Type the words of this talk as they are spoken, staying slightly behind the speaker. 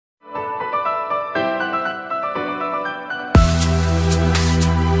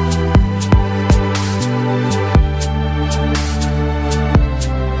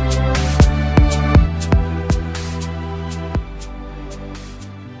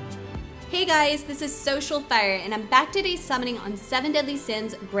Hey guys, this is Social Fire, and I'm back today summoning on 7 Deadly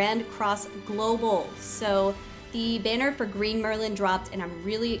Sins Grand Cross Global. So the banner for Green Merlin dropped, and I'm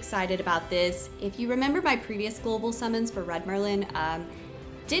really excited about this. If you remember my previous global summons for Red Merlin,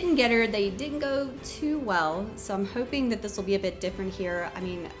 didn't get her. They didn't go too well, so I'm hoping that this will be a bit different here. I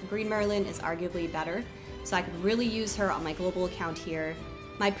mean, Green Merlin is arguably better, so I could really use her on my global account here.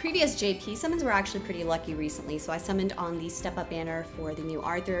 My previous JP summons were actually pretty lucky recently, so I summoned on the Step Up banner for the new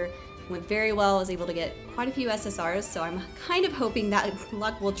Arthur. Went very well, I was able to get quite a few SSRs, so I'm kind of hoping that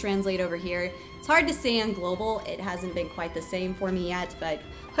luck will translate over here. It's hard to say on global, it hasn't been quite the same for me yet, but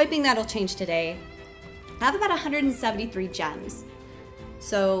hoping that'll change today. I have about 173 gems.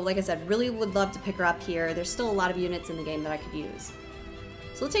 So like I said, really would love to pick her up here. There's still a lot of units in the game that I could use.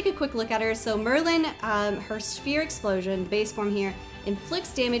 So we'll take a quick look at her. So Merlin, her Sphere Explosion, the base form here,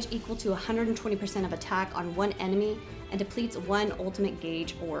 inflicts damage equal to 120% of attack on one enemy and depletes one ultimate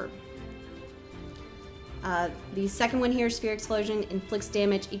gauge orb. The second one here, Sphere Explosion, inflicts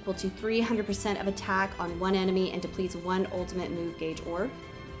damage equal to 300% of attack on one enemy and depletes one ultimate move gauge orb.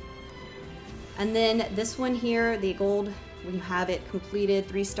 And then this one here, the gold, when you have it completed,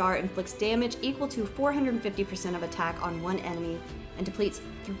 3-star, inflicts damage equal to 450% of attack on one enemy and depletes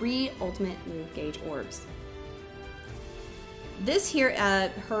 3 ultimate move gauge orbs. This here,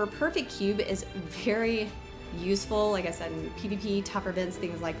 her perfect cube is very useful. Like I said, in PvP, tougher events,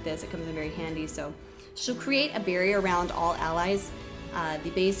 things like this, it comes in very handy. So she'll create a barrier around all allies. The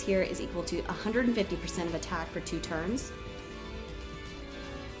base here is equal to 150% of attack for 2 turns.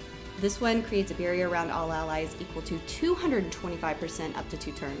 This one creates a barrier around all allies equal to 225% up to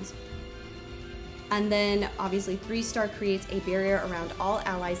 2 turns. And then obviously 3-star creates a barrier around all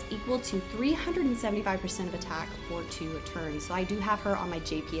allies equal to 375% of attack for 2 turns. So I do have her on my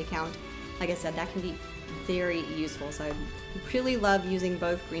JP account. Like I said, that can be very useful. So I really love using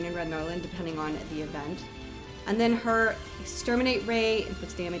both Green and Red Merlin depending on the event. And then her Exterminate Ray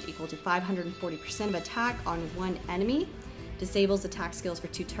inflicts damage equal to 540% of attack on one enemy, disables attack skills for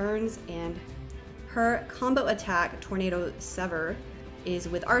 2 turns, and her combo attack, Tornado Sever, is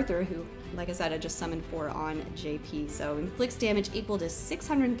with Arthur, who, like I said, I just summoned for on JP. So inflicts damage equal to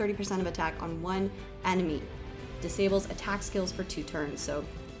 630% of attack on one enemy, disables attack skills for 2 turns. So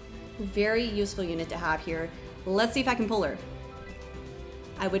very useful unit to have here. Let's see if I can pull her.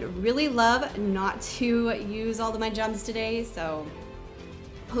 I would really love not to use all of my gems today, so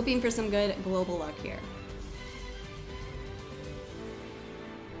hoping for some good global luck here.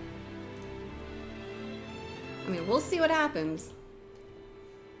 I mean, we'll see what happens.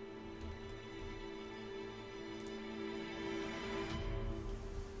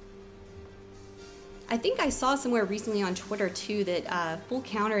 I think I saw somewhere recently on Twitter too that full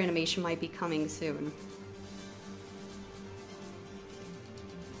counter animation might be coming soon.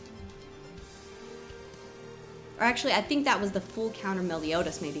 Or actually, I think that was the full counter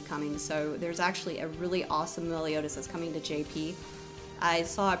Meliodas may be coming, so there's actually a really awesome Meliodas that's coming to JP. I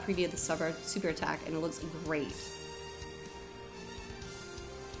saw a preview of the super attack and it looks great.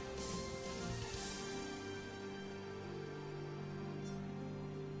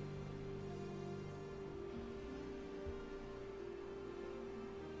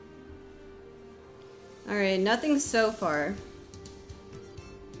 Alright, nothing so far.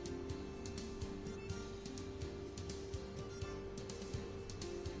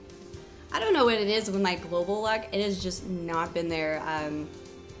 I don't know what it is with my global luck. It has just not been there.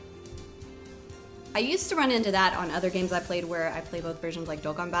 I used to run into that on other games I played where I play both versions like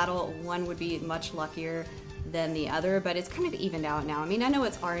Dokkan Battle. One would be much luckier than the other, but it's kind of evened out now. I mean, I know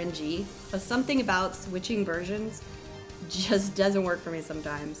it's RNG, but something about switching versions just doesn't work for me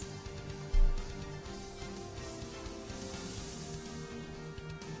sometimes.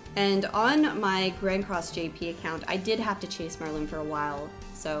 And on my Grand Cross JP account, I did have to chase Merlin for a while,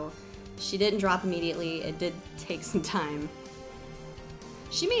 so she didn't drop immediately. It did take some time.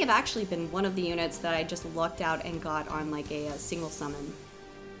 She may have actually been one of the units that I just lucked out and got on like a single summon.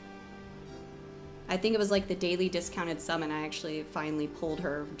 I think it was like the daily discounted summon. I actually finally pulled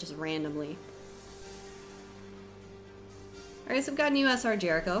her just randomly. Alright, so I've got new SR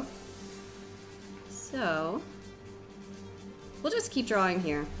Jericho. So we'll just keep drawing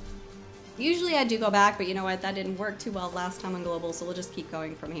here. Usually I do go back, but you know what? That didn't work too well last time on Global, so we'll just keep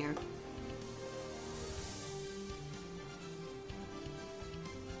going from here.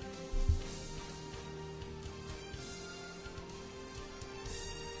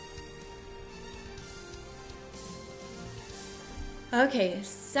 Okay,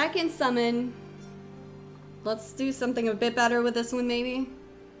 second summon. Let's do something a bit better with this one, maybe.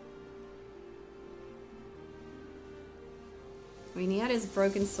 I mean, he had his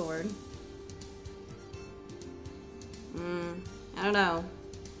broken sword. I don't know.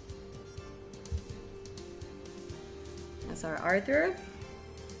 That's our Arthur.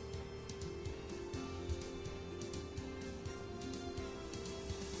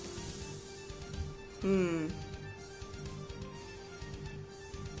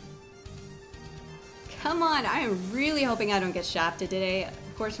 Come on, I am really hoping I don't get shafted today.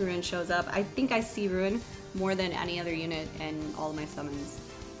 Of course Ruin shows up. I think I see Ruin more than any other unit in all of my summons.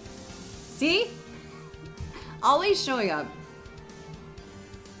 See? Always showing up.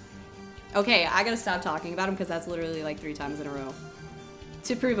 Okay, I gotta stop talking about him because that's literally like 3 times in a row.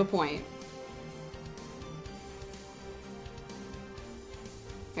 To prove a point.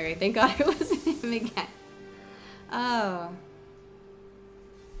 Alright, thank God it wasn't him again. Oh.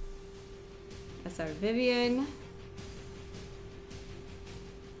 That's our Vivian.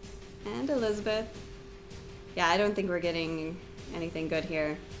 And Elizabeth. Yeah, I don't think we're getting anything good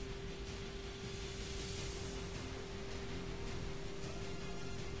here.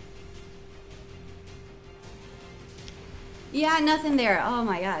 Yeah, nothing there. Oh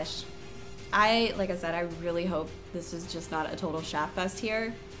my gosh. Like I said, I really hope this is just not a total shaft fest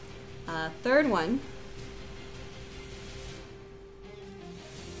here. Third one.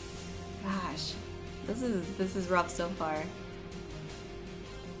 Gosh, this is rough so far.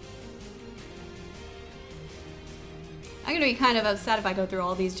 I'm gonna be kind of upset if I go through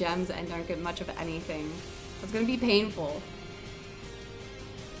all these gems and don't get much of anything. It's gonna be painful.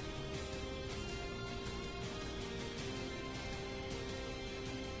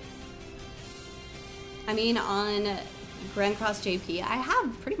 I mean, on Grand Cross JP, I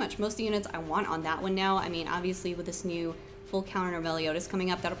have pretty much most of the units I want on that one now. I mean, obviously with this new full counter Meliodas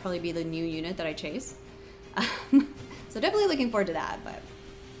coming up, that'll probably be the new unit that I chase. So definitely looking forward to that, but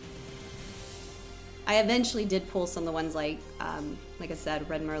I eventually did pull some of the ones like I said,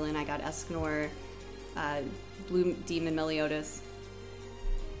 Red Merlin, I got Escanor, Blue Demon Meliodas.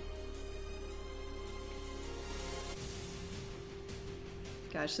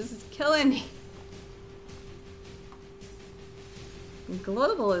 Gosh, this is killing me.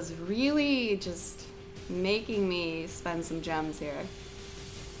 Global is really just making me spend some gems here.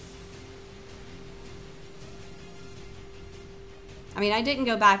 I mean, I didn't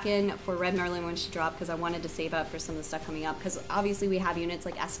go back in for Red Merlin when she dropped because I wanted to save up for some of the stuff coming up, because obviously we have units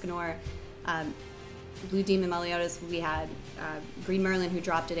like Escanor, Blue Demon Meliodas, we had Green Merlin who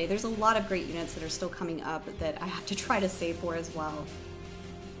dropped today. There's a lot of great units that are still coming up that I have to try to save for as well.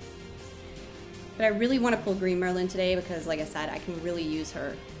 But I really want to pull Green Merlin today because, like I said, I can really use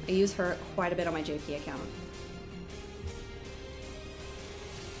her. I use her quite a bit on my JP account.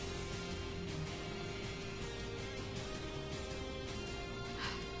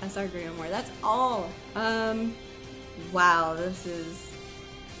 SR Green More. That's all. Wow, this is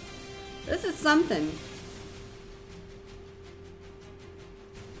something.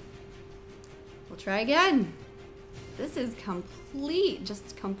 We'll try again. This is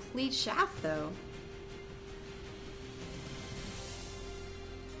just complete shaft though.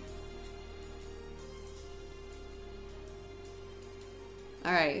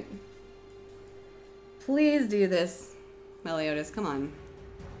 All right. Please do this, Meliodas, come on.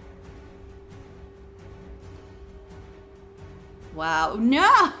 Wow,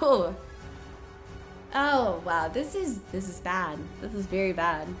 no! Oh, wow, this is bad. This is very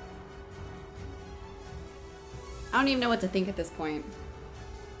bad. I don't even know what to think at this point.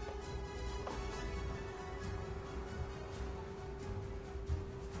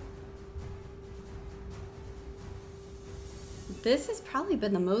 This has probably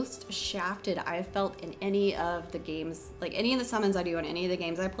been the most shafted I've felt in any of the games, like any of the summons I do in any of the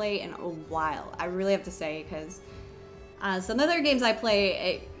games I play in a while. I really have to say, because some other games I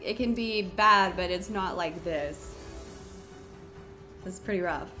play, it can be bad, but it's not like this. This is pretty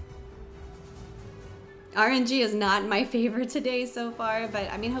rough. RNG is not my favorite today so far,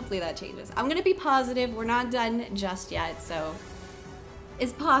 but I mean, hopefully that changes. I'm gonna be positive. We're not done just yet, so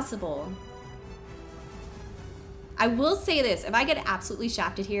it's possible. I will say this, if I get absolutely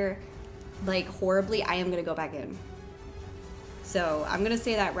shafted here, like horribly, I am gonna go back in. So I'm gonna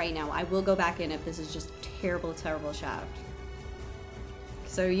say that right now. I will go back in if this is just terrible, terrible shaft.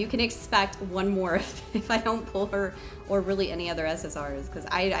 So you can expect one more if I don't pull her or really any other SSRs, because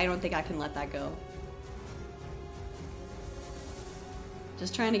I don't think I can let that go.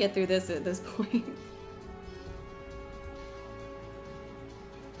 Just trying to get through this at this point.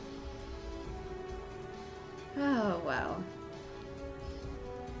 Oh, wow.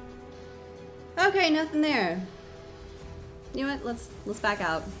 Okay, nothing there. You know what? Let's back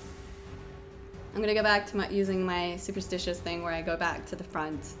out. I'm gonna go back to using my superstitious thing where I go back to the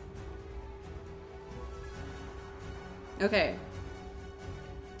front. Okay.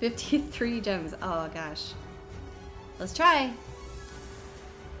 53 gems. Oh gosh. Let's try.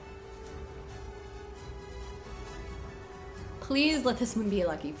 Please let this one be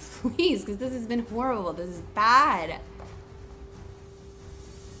lucky. Please, because this has been horrible. This is bad.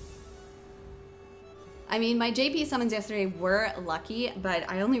 I mean, my JP summons yesterday were lucky, but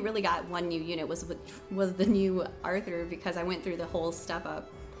I only really got one new unit, was the new Arthur, because I went through the whole step up.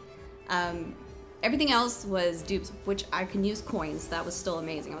 Everything else was dupes, which I can use coins. That was still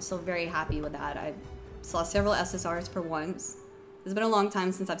amazing. I was still very happy with that. I saw several SSRs for once. It's been a long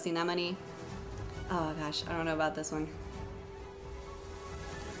time since I've seen that many. Oh gosh, I don't know about this one.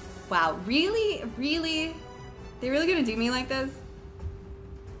 Wow, really? Really? They really gonna do me like this?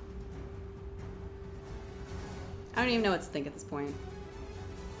 I don't even know what to think at this point.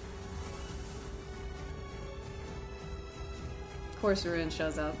 Of course Ruin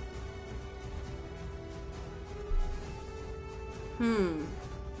shows up.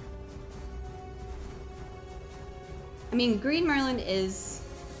 I mean, Green Merlin is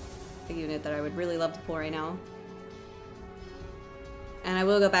a unit that I would really love to pull right now. And I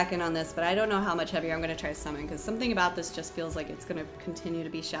will go back in on this, but I don't know how much heavier I'm going to try to summon, because something about this just feels like it's going to continue to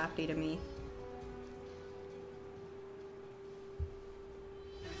be shafty to me.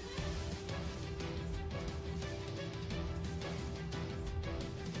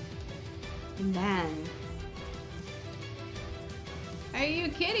 Man. Are you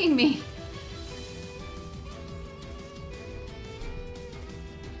kidding me?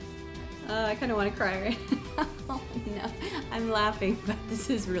 I kind of want to cry right now. Oh, no, I'm laughing, but this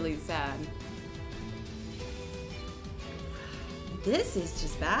is really sad. This is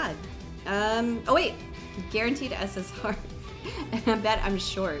just bad. Oh wait, guaranteed SSR. And I bet I'm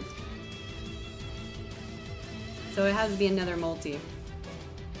short. So it has to be another multi.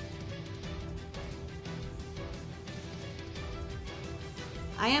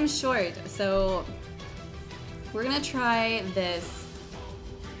 I am short, so we're gonna try this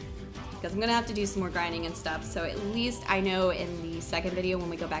because I'm gonna have to do some more grinding and stuff. So at least I know in the second video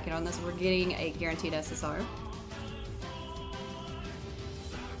when we go back in on this, we're getting a guaranteed SSR.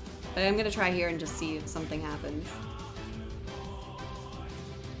 But I'm gonna try here and just see if something happens.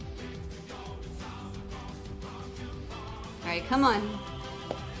 Alright, come on.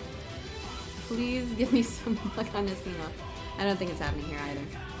 Please give me some luck on Nasima. I don't think it's happening here either.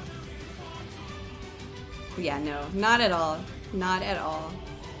 Yeah, no, not at all. Not at all.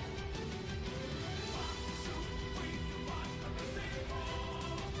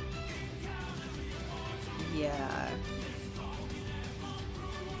 Yeah.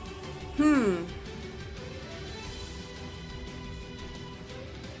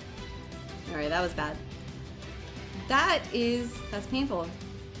 Alright, that was bad. That's painful.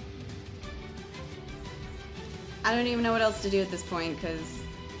 I don't even know what else to do at this point, because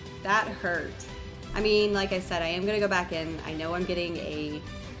that hurt. I mean, like I said, I am going to go back in. I know I'm getting a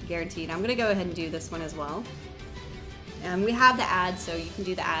guaranteed. I'm going to go ahead and do this one as well. We have the ad, so you can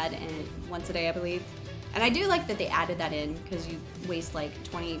do the ad and once a day, I believe. And I do like that they added that in, because you waste like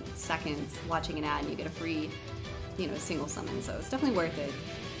 20 seconds watching an ad and you get a free, you know, single summon. So it's definitely worth it.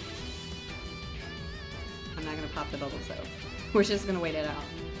 I'm not going to pop the bubbles though. We're just going to wait it out.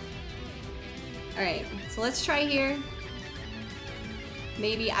 Alright, so let's try here.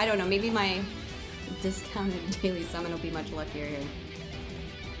 Maybe, I don't know, maybe my discounted daily summon will be much luckier here.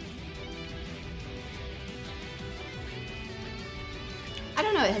 I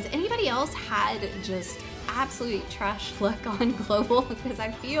don't know, has anybody else had just absolute trash luck on global? Because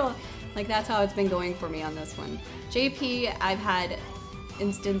I feel like that's how it's been going for me on this one. JP, I've had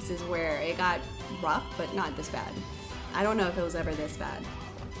instances where it got rough, but not this bad. I don't know if it was ever this bad.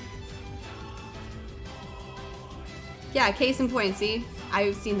 Yeah, case in point, see?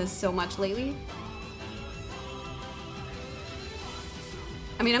 I've seen this so much lately.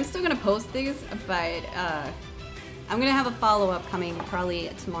 I mean, I'm still gonna post these, but I'm gonna have a follow-up coming probably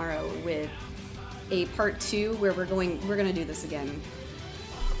tomorrow with a part 2 where we're gonna do this again.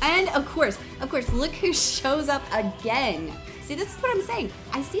 And of course, look who shows up again. See, this is what I'm saying.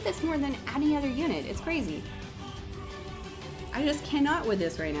 I see this more than any other unit. It's crazy. I just cannot with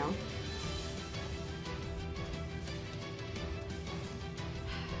this right now.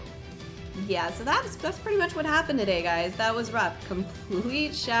 Yeah, so that's pretty much what happened today, guys. That was rough.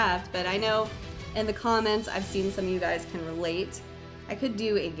 Complete shaft, but I know in the comments I've seen some of you guys can relate. I could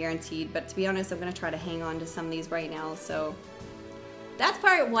do a guaranteed, but to be honest, I'm going to try to hang on to some of these right now. So that's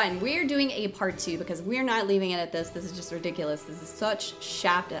part 1. We're doing a part 2 because we're not leaving it at this. This is just ridiculous. This is such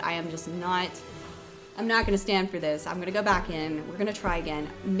shaft that I am just not I'm not going to stand for this. I'm going to go back in. We're going to try again.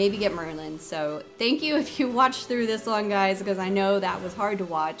 Maybe get Merlin. So thank you if you watched through this long, guys, because I know that was hard to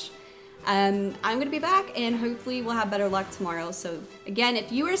watch. I'm going to be back, and hopefully we'll have better luck tomorrow. So again,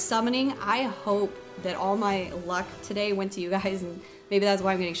 if you are summoning, I hope that all my luck today went to you guys, and maybe that's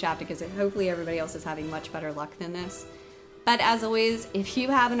why I'm getting shafted, because hopefully everybody else is having much better luck than this. But as always, if you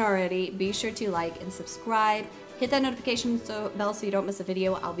haven't already, be sure to like and subscribe. Hit that notification bell so you don't miss a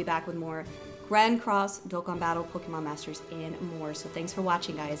video. I'll be back with more Grand Cross, Dokkan Battle, Pokemon Masters, and more. So thanks for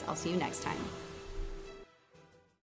watching, guys. I'll see you next time.